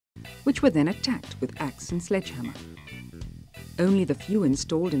which were then attacked with axe and sledgehammer. Only the few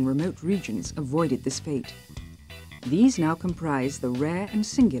installed in remote regions avoided this fate. These now comprise the rare and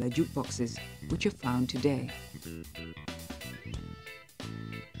singular jukeboxes which are found today.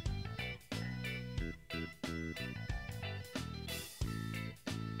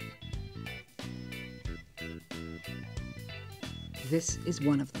 This is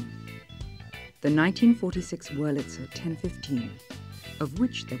one of them, the 1946 Wurlitzer 1015, of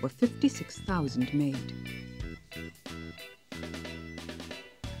which there were 56,000 made.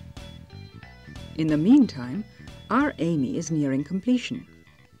 In the meantime, our Amy is nearing completion.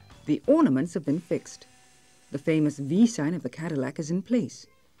 The ornaments have been fixed. The famous V sign of the Cadillac is in place.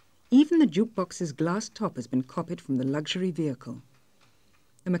 Even the jukebox's glass top has been copied from the luxury vehicle.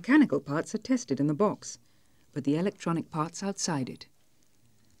 The mechanical parts are tested in the box, but the electronic parts outside it.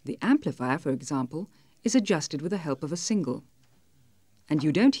 The amplifier, for example, is adjusted with the help of a single. And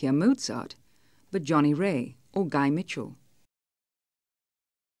you don't hear Mozart, but Johnny Ray or Guy Mitchell.